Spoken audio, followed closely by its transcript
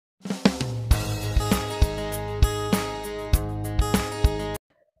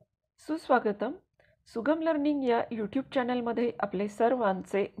सुस्वागतम. सुगम लर्निंग या यूट्यूब चॅनलमध्ये आपले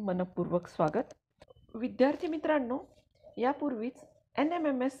सर्वांचे मनपूर्वक स्वागत. विद्यार्थी मित्रांनो, यापूर्वीच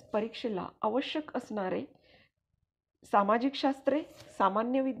NMMS परीक्षेला आवश्यक असणारे सामाजिक शास्त्रे,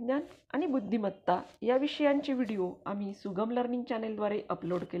 सामान्य विज्ञान आणि बुद्धिमत्ता या विषयांचे व्हिडिओ आम्ही सुगम लर्निंग चॅनलद्वारे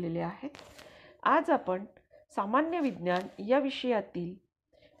अपलोड केलेले आहेत. आज आपण सामान्य विज्ञान या विषयातील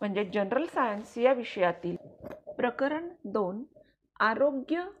म्हणजे जनरल सायन्स या विषयातील प्रकरण 2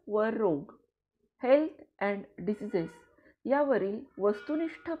 आरोग्य व रोग, हेल्थ अँड डिसीजेस यावरील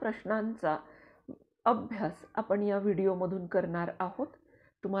वस्तुनिष्ठ प्रश्नांचा अभ्यास आपण या व्हिडिओमधून करणार आहोत.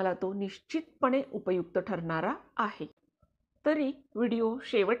 तुम्हाला तो निश्चितपणे उपयुक्त ठरणारा आहे. तरी व्हिडिओ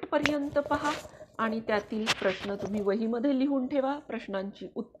शेवटपर्यंत पहा आणि त्यातील प्रश्न तुम्ही वहीमध्ये लिहून ठेवा. प्रश्नांची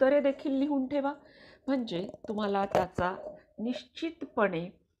उत्तरे देखील लिहून ठेवा, म्हणजे तुम्हाला त्याचा निश्चितपणे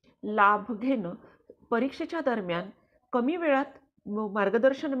लाभ घेणं परीक्षेच्या दरम्यान कमी वेळात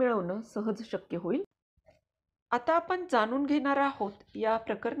मार्गदर्शन मिळवणं सहज शक्य होईल. आता आपण जाणून घेणार आहोत या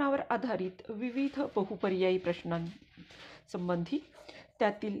प्रकरणावर आधारित विविध बहुपर्यायी प्रश्नांसंबंधी.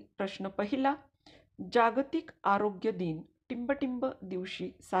 त्यातील प्रश्न पहिला, जागतिक आरोग्य दिन टिंबटिंब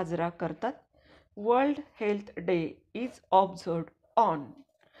दिवशी साजरा करतात. World health day is ऑब्झर्व्ड on,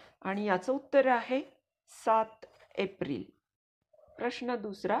 आणि याचं उत्तर आहे 7 एप्रिल. प्रश्न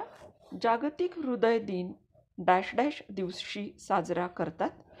दुसरा, जागतिक हृदय दिन डॅश डॅश दिवशी साजरा करतात.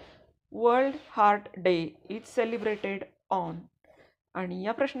 World heart day is celebrated on, आणि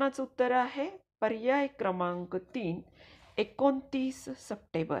या प्रश्नाचं उत्तर आहे पर्याय क्रमांक 3 29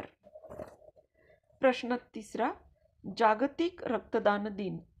 सप्टेंबर. प्रश्न तिसरा, जागतिक रक्तदान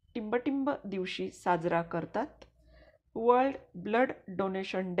दिन टिंबटिंब दिवशी साजरा करतात. World blood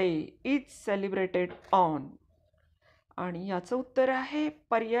donation day is celebrated on, आणि याचं उत्तर आहे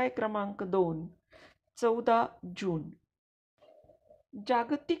पर्याय क्रमांक 2 14 जून.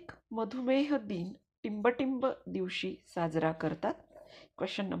 जागतिक मधुमेह दिन टिंबटिंब दिवशी साजरा करतात.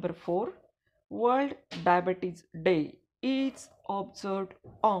 Question number 4, world diabetes day is ऑब्झर्व्ड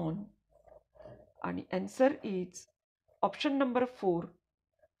on, आणि answer is option number 4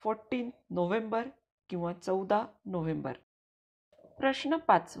 14 November किंवा 14 नोव्हेंबर. प्रश्न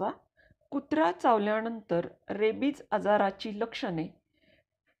 5, कुत्रा चावल्यानंतर रेबीज आजाराची लक्षणे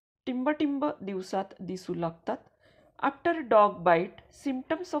टिंबटिंब दिवसात दिसू लागतात. After dog bite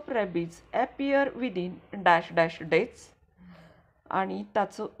symptoms of rabies appear within dash dash days, आणि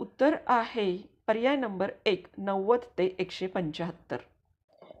त्याचं उत्तर आहे पर्याय नंबर 1 90 ते 175.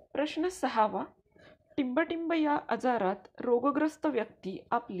 प्रश्न 6, टिंबटिंब या आजारात रोगग्रस्त व्यक्ती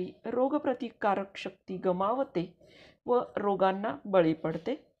आपली रोगप्रतिकारक शक्ती गमावते व रोगांना बळी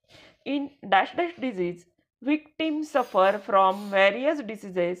पडते. In dash dash disease victims suffer from various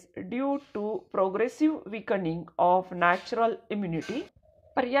diseases due to progressive weakening of natural immunity.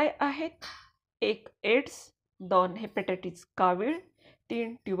 पर्याय आहेत 1 एड्स, 2 हेपेटायटिस कावीळ,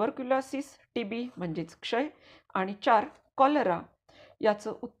 3 ट्युबरक्युलोसिस TB म्हणजेच क्षय, आणि 4 कॉलरा.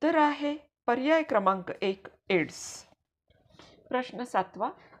 याचं उत्तर आहे पर्याय क्रमांक 1 एड्स. प्रश्न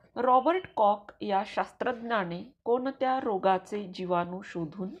 7, रॉबर्ट कॉक या शास्त्रज्ञाने कोणत्या रोगाचे जीवाणू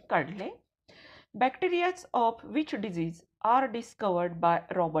शोधून काढले? Bacteria of which disease are discovered by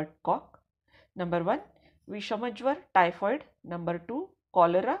Robert Koch? Number 1 विषमज्वर typhoid, number 2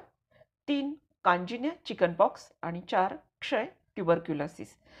 cholera, 3 कांजिन्या chickenpox, आणि 4 क्षय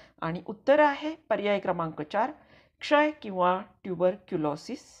ट्युबरक्युलोसिस. आणि उत्तर आहे पर्याय क्रमांक 4 क्षय किंवा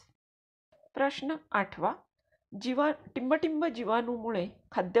ट्युबरक्युलोसिस. प्रश्न 8, टिंबटिंब जीवाणूमुळे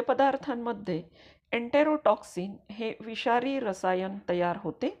खाद्यपदार्थांमध्ये एंटेरोटॉक्सिन हे विषारी रसायन तयार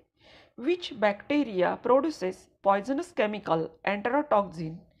होते. Which bacteria produces poisonous chemical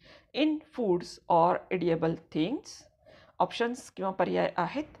enterotoxin in foods or edible things? Options किंवा पर्याय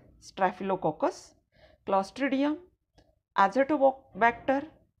आहेत स्ट्रॅफिलोकोकस, क्लॉस्ट्रिडियम, ॲझेटोबॅक्टर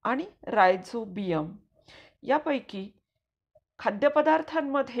आणि रायझोबियम. यापैकी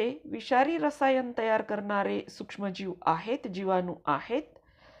खाद्यपदार्थांमध्ये विषारी रसायन तयार करणारे सूक्ष्मजीव आहेत, जीवाणू आहेत.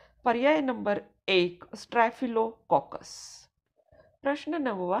 पर्याय नंबर 1 स्ट्रॅफिलोकोकस. प्रश्न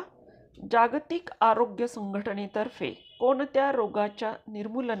 9, जागतिक आरोग्य संघटनेतर्फे कोणत्या रोगाच्या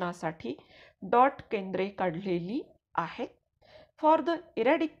निर्मूलनासाठी डॉट केंद्रे काढलेली आहेत? For the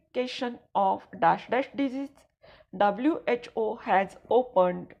eradication of dash dash disease WHO has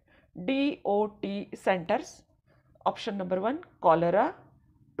opened DOT centres. Option number 1 cholera,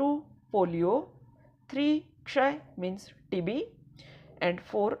 2 polio, 3 क्षय मीन्स TB, अँड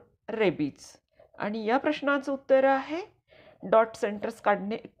 4 रेबीज. आणि या प्रश्नाचं उत्तर आहे डॉट सेंटर्स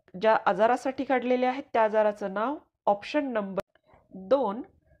ज्या आजारासाठी काढलेले आहेत त्या आजाराचं नाव ऑप्शन नंबर 2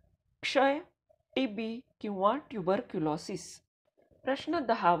 क्षय, TB किंवा ट्युबरक्युलोसिस. प्रश्न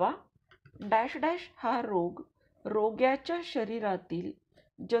 10, डॅश डॅश हा रोग रोग्याच्या शरीरातील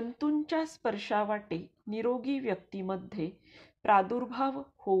जंतूंच्या स्पर्शावाटे निरोगी व्यक्तीमध्ये प्रादुर्भाव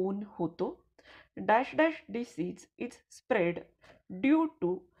होऊन होतो. Dash dash disease is spread due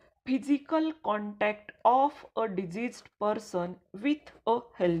to physical contact of a diseased person with a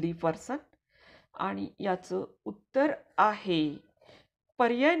healthy person. आणि याचं उत्तर आहे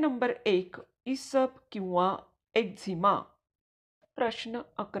पर्याय नंबर 1 इसब किंवा एक्झिमा. प्रश्न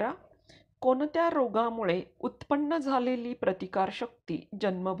 11. कोणत्या रोगामुळे उत्पन्न झालेली प्रतिकारशक्ती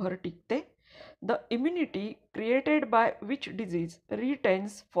जन्मभर टिकते? The immunity created by which disease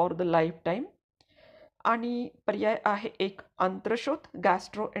retains for the life time. आणि पर्याय आहे 1 आंत्रशोथ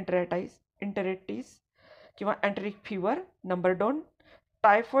गॅस्ट्रोएंटेरायटिस किंवा एंटेरिक फीवर. नंबर 2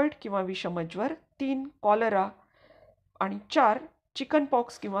 टायफॉइड किंवा विषमज्वर. 3 कॉलरा. आणि 4 चिकन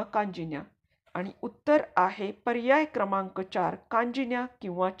पॉक्स किंवा कांजिन्या. आणि उत्तर आहे पर्याय क्रमांक 4 कांजिन्या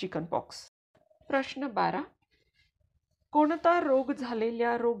किंवा चिकन पॉक्स. प्रश्न 12. कोणता रोग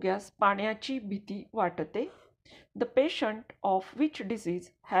झालेल्या रोग्यास पाण्याची भीती वाटते? The patient of which disease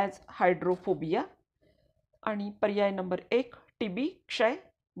has hydrophobia. आणि पर्याय नंबर 1 टीबी क्षय.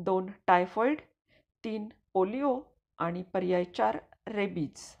 2 टायफॉइड. 3 पोलिओ. आणि पर्याय 4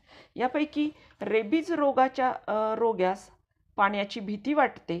 रेबीज. यापैकी रेबीज रोग्यास पाण्याची भीती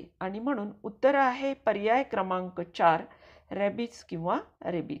वाटते आणि म्हणून उत्तर आहे पर्याय क्रमांक 4 रेबीज किंवा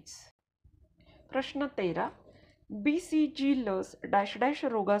रेबीज. प्रश्न 13. BCG लस डॅश डॅश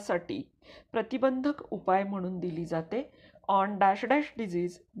रोगासाठी प्रतिबंधक उपाय म्हणून दिली जाते. On dash dash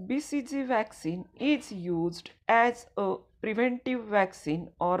disease BCG vaccine is used as a preventive vaccine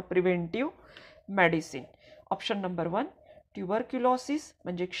or preventive medicine. Option number 1 tuberculosis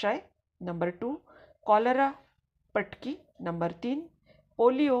म्हणजे क्षय. नंबर 2 कॉलरा पटकी. Number 3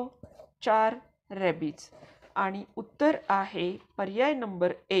 polio. 4 रेबीज. आणि उत्तर आहे पर्याय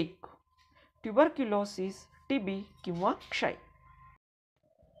नंबर 1 ट्युबरक्युलोसिस, टीबी किंवा क्षय.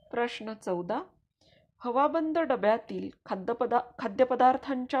 प्रश्न 14. हवाबंद डब्यातील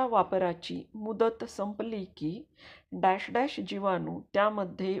खाद्यपदार्थांच्या वापराची मुदत संपली की डॅश डॅश जीवाणू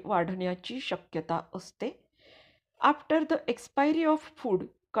त्यामध्ये वाढण्याची शक्यता असते. After the expiry of food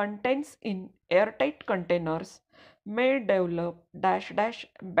contains in airtight containers may develop dash dash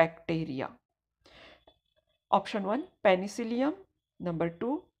bacteria. Option 1 penicillium. Number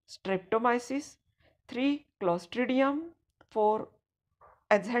 2 streptomyces. 3 clostridium. 4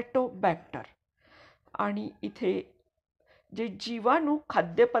 azotobacter. आणि इथे जे जीवाणू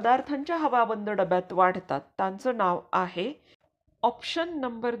खाद्यपदार्थांच्या हवाबंद डब्यात वाढतात त्यांचं नाव आहे ऑप्शन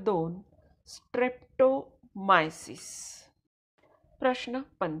नंबर 2 स्ट्रेप्टोमायसिस. प्रश्न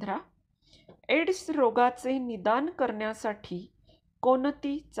 15. एड्स रोगाचे निदान करण्यासाठी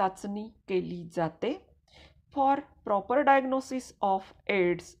कोणती चाचणी केली जाते? For proper diagnosis of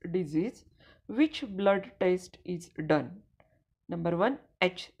AIDS disease which blood taste is done? Number 1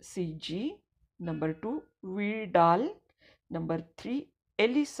 HCG. Number 2 Widal. Number 3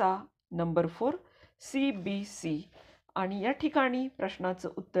 Elisa. Number 4 CBC. आणि या ठिकाणी प्रश्नाचं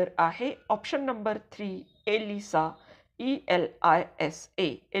उत्तर आहे option number 3 Elisa.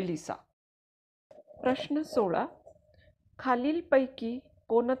 ELISA Elisa. प्रश्न 16. खालीलपैकी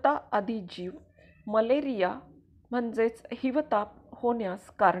कोणता अधिजीव मलेरिया म्हणजेच हिवताप होण्यास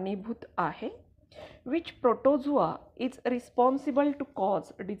कारणीभूत आहे? Which protozoa is responsible to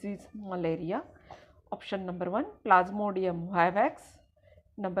cause disease malaria? Option number 1 plasmodium व्हायवॅक्स.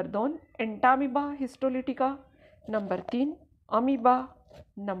 Number 2 एंटामिबा histolytica. Number 3 amoeba.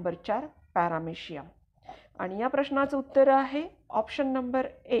 Number 4 paramecium. आणि या प्रश्नाचं उत्तर आहे ऑप्शन नंबर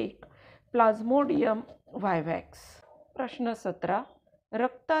 1 प्लाझ्मोडियम व्हायवॅक्स. प्रश्न 17.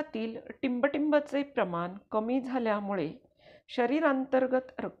 रक्तातील टिंबटिंबचे प्रमाण कमी झाल्यामुळे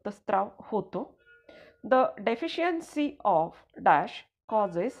शरीरांतर्गत रक्तस्राव होतो. The deficiency of dash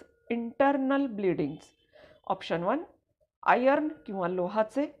causes internal ब्लिडिंग्स. Option 1 iron किंवा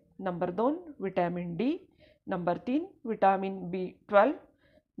लोहाचे. Number 2 vitamin D. Number 3 vitamin B12.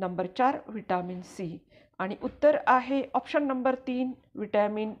 Number 4 vitamin C. आणि उत्तर आहे ऑप्शन नंबर 3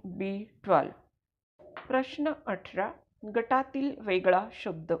 विटॅमिन B12. प्रश्न 18. गटातील वेगळा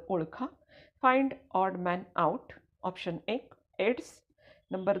शब्द ओळखा. Find odd man out. Option 1 AIDS.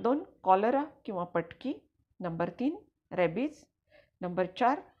 Number 2 cholera किंवा पटकी. Number 3 rabies. Number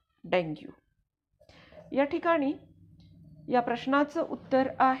 4 dengue. या ठिकाणी या प्रश्नाचं उत्तर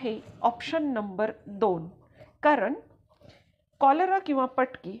आहे ऑप्शन नंबर 2. कारण कॉलरा किंवा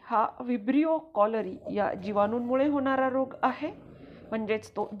पटकी हा विब्रिओ कॉलरी या जीवाणूंमुळे होणारा रोग आहे.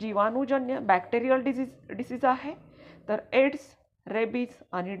 म्हणजेच तो जीवाणूजन्य बॅक्टेरियल डिसीज आहे. तर एड्स, रेबीज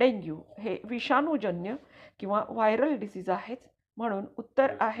आणि डेंग्यू हे विषाणूजन्य किंवा व्हायरल डिसीज आहेत. म्हणून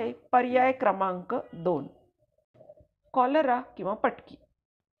उत्तर आहे पर्याय क्रमांक 2, कॉलरा किंवा पटकी.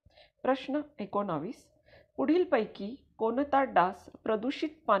 प्रश्न 19, पुढीलपैकी कोणता डास प्रदूषित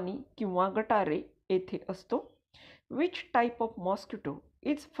पाणी किंवा गटारे येथे असतो? Which type of mosquito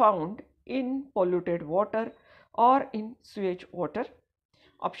is found in polluted water और in Suez water?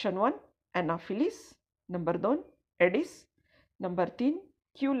 Option 1 Anopheles, number 2 Aedes, number 3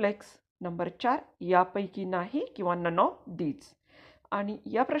 Culex, number 4 यापैकी नाही किंवा नन ऑफ दीज. आणि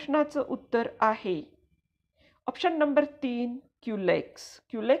या प्रश्नाचं उत्तर आहे ऑप्शन नंबर 3 क्यूलेक्स.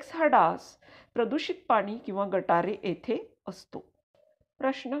 क्यूलेक्स हा डास प्रदूषित पाणी किंवा गटारे येथे असतो.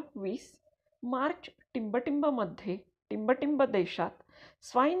 प्रश्न 20, मार्च टिंबटिंबमध्ये टिंबटिंब देशात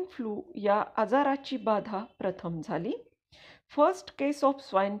स्वाईन फ्लू या आजाराची बाधा प्रथम झाली. First case of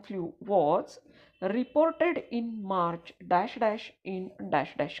swine flu was reported in March dash dash in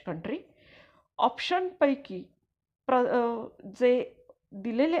dash dash country. ऑप्शनपैकी जे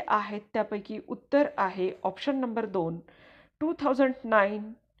दिलेले आहेत त्यापैकी उत्तर आहे ऑप्शन नंबर 2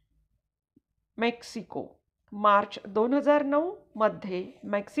 2009 मेक्सिको. मार्च 2009 मध्ये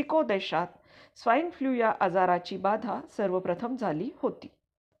मेक्सिको देशात स्वाईन फ्लू या आजाराची बाधा सर्वप्रथम झाली होती.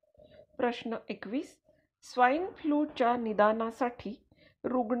 प्रश्न 21, स्वाईन फ्लूच्या निदानासाठी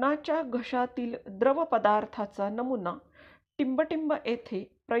रुग्णाच्या घशातील द्रव पदार्थाचा नमुना टिंबटिंब येथे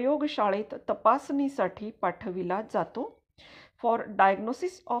प्रयोगशाळेत तपासणीसाठी पाठविला जातो. For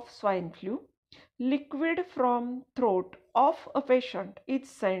diagnosis of swine flu, liquid from throat of a patient is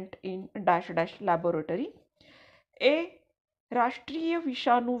sent in dash dash laboratory. A, राष्ट्रीय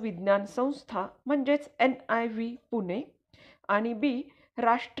विषाणू विज्ञान संस्था म्हणजेच NIV पुणे आणि B,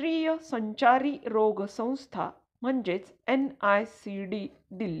 राष्ट्रीय संचारी रोग संस्था म्हणजेच NICD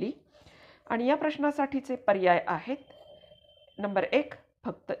दिल्ली. आणि या प्रश्नासाठीचे पर्याय आहेत नंबर 1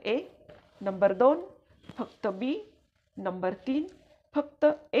 फक्त A, नंबर 2 फक्त B, नंबर 3 फक्त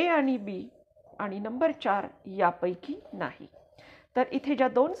A आणि B आणि नंबर 4 यापैकी नाही. तर इथे ज्या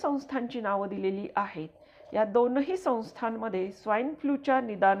दोन संस्थांची नावं दिलेली आहेत या दोनही संस्थांमध्ये स्वाईन फ्लूच्या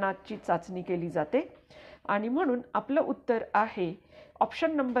निदानाची चाचणी केली जाते आणि म्हणून आपलं उत्तर आहे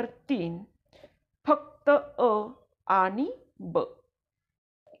ऑप्शन नंबर 3 फक्त अ आणि ब.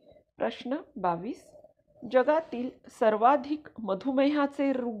 प्रश्न 22, जगातील सर्वाधिक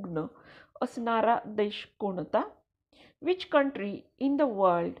मधुमेहाचे रुग्ण असणारा देश कोणता? Which country in the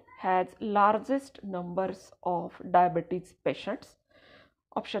world has largest numbers of diabetes patients?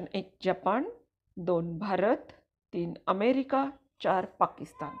 Option 1 Japan, 2 Bharat, 3 America, 4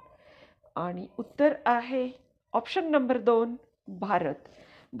 Pakistan. आणि उत्तर आहे ऑप्शन नंबर 2 भारत.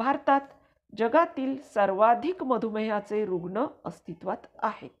 भारतात जगातील सर्वाधिक मधुमेहाचे रुग्ण अस्तित्वात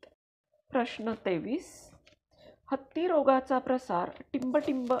आहेत. प्रश्न 23, हत्ती रोगाचा प्रसार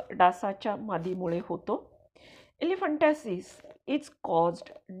टिंबटिंब डासाच्या मादीमुळे होतो. Elephantiasis is caused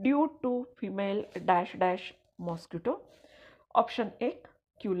due to female dash dash mosquito. Option 1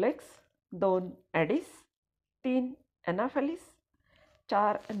 Culex, 2 Aedes, 3 एनाफेलिस,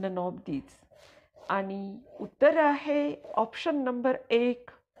 4 none of these. आणि उत्तर आहे ऑप्शन नंबर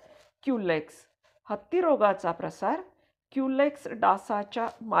 1 क्यूलेक्स. हत्ती रोगाचा प्रसार क्यूलेक्स डासाच्या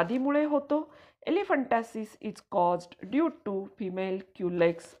मादीमुळे होतो. एलिफंटॅसिस is caused due to female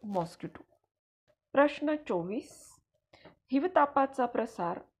Culex mosquito. प्रश्न 24, हिवतापाचा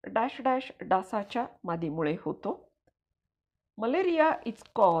प्रसार डॅश डॅश डासाच्या मादीमुळे होतो. Malaria is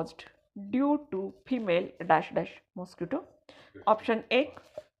caused due to female dash dash mosquito. Option 1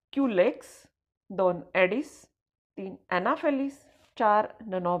 Culex, 2 Aedes, 3 एनाफेलिस, 4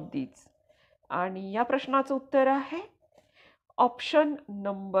 none of these. आणि या प्रश्नाचं उत्तर आहे ऑप्शन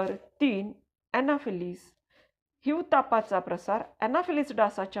नंबर 3 एनाफेलिस. हिवतापाचा प्रसार एनाफेलिस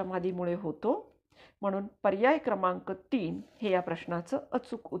डासाच्या मादीमुळे होतो म्हणून पर्याय क्रमांक 3 हे या प्रश्नाचं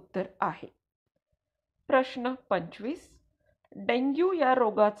अचूक उत्तर आहे. प्रश्न 25, डेंग्यू या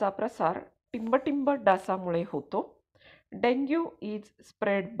रोगाचा प्रसार टिंबटिंब डासामुळे होतो. Dengue is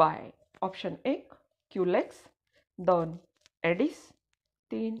spread by option 1 Culex, 2 Aedes,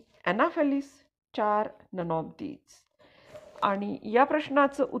 3 एनाफेलिस, 4 none of these. आणि या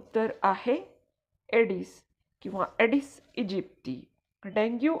प्रश्नाचं उत्तर आहे एडिस किंवा Aedes aegypti.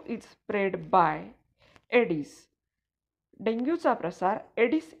 Dengue is spread by Aedes. डेंग्यूचा प्रसार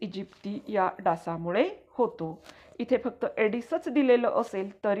एडिस इजिप्ती या डासामुळे होतो. इथे फक्त एडिसच दिलेलं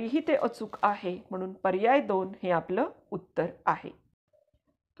असेल तरीही ते अचूक आहे म्हणून पर्याय 2 हे आपलं उत्तर आहे.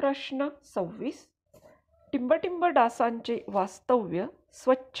 प्रश्न 26, टिंबटिंब डासांचे वास्तव्य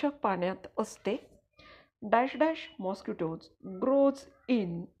स्वच्छ पाण्यात असते. Dash dash mosquitoes grows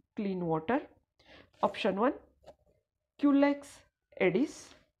in clean water. Option 1 Culex Aedes,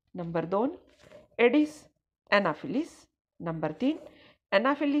 number 2 Aedes Anopheles, number 3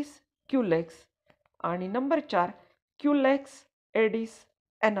 Anopheles Culex आणि नंबर 4 क्युलेक्स एडिस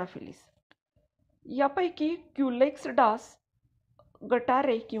एनाफिलिस। यापैकी क्युलेक्स डास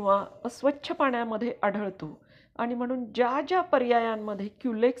गटारे किंवा अस्वच्छ पाण्यामध्ये आढळतो आणि म्हणून ज्या ज्या पर्यायांमध्ये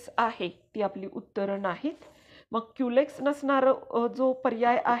क्युलेक्स आहे ती आपली उत्तरं नाहीत। मग क्युलेक्स नसणारा जो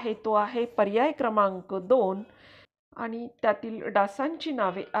पर्याय आहे तो आहे पर्याय क्रमांक 2 आणि त्यातील डासांची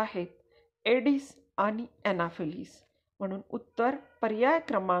नावे आहेत एडिस आणि एनाफिलिस, म्हणून उत्तर पर्याय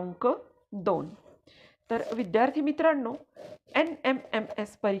क्रमांक 2। तर विद्यार्थी मित्रांनो,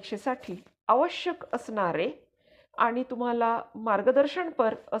 NMMS परीक्षेसाठी आवश्यक असणारे आणि तुम्हाला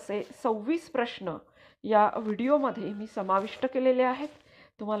मार्गदर्शनपर असे 26 प्रश्न या व्हिडिओमध्ये मी समाविष्ट केलेले आहेत।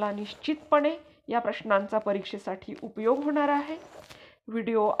 तुम्हाला निश्चितपणे या प्रश्नांचा परीक्षेसाठी उपयोग होणार आहे।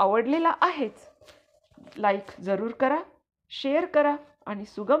 व्हिडिओ आवडलेला आहेच, लाईक जरूर करा, शेअर करा आणि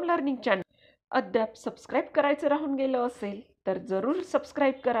सुगम लर्निंग चॅनल अद्याप सबस्क्राईब करायचं राहून गेलं असेल तर जरूर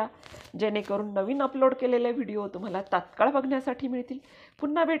सबस्क्राईब करा, जेणेकरून नवीन अपलोड केलेले व्हिडिओ तुम्हाला तात्काळ बघण्यासाठी मिळतील।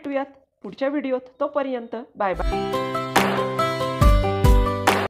 पुन्हा भेटूयात पुढच्या व्हिडिओत, तोपर्यंत बाय बाय।